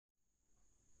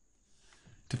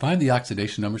To find the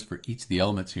oxidation numbers for each of the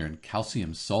elements here in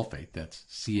calcium sulfate, that's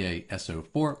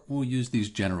CaSO4, we'll use these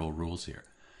general rules here.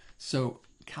 So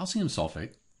calcium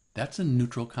sulfate, that's a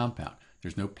neutral compound.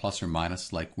 There's no plus or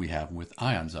minus like we have with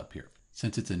ions up here.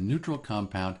 Since it's a neutral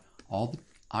compound, all the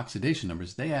oxidation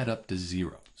numbers, they add up to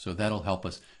 0. So that'll help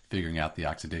us figuring out the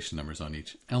oxidation numbers on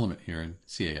each element here in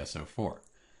CaSO4.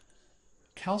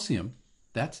 Calcium,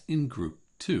 that's in group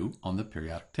 2 on the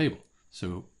periodic table.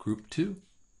 So group 2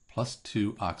 plus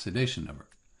 2 oxidation number.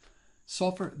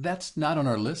 Sulfur, that's not on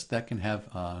our list. That can have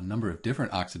a number of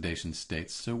different oxidation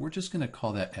states, so we're just going to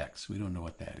call that X. We don't know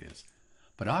what that is.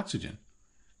 But oxygen,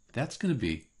 that's going to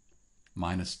be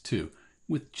 -2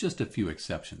 with just a few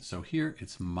exceptions. So here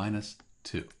it's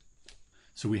 -2.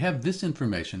 So we have this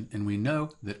information, and we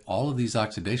know that all of these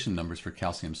oxidation numbers for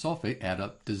calcium sulfate add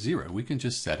up to 0. We can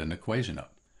just set an equation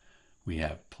up. We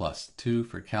have +2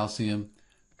 for calcium,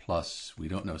 plus, we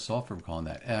don't know sulfur, we're calling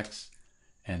that X,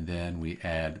 and then we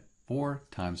add 4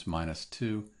 times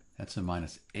 -2, that's a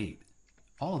 -8.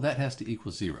 All of that has to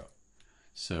equal 0.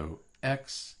 So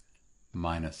X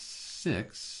minus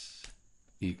 6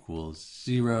 equals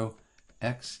 0,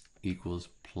 X equals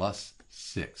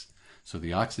 +6. So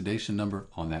the oxidation number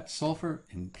on that sulfur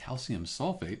in calcium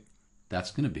sulfate,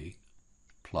 that's going to be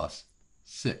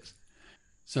 +6.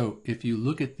 So if you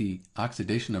look at the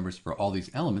oxidation numbers for all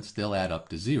these elements, they'll add up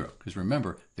to 0. Because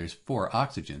remember, there's 4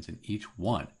 oxygens and each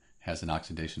one has an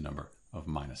oxidation number of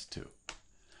 -2.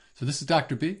 So this is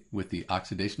Dr. B with the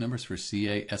oxidation numbers for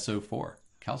CaSO4,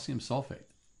 calcium sulfate.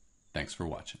 Thanks for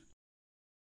watching.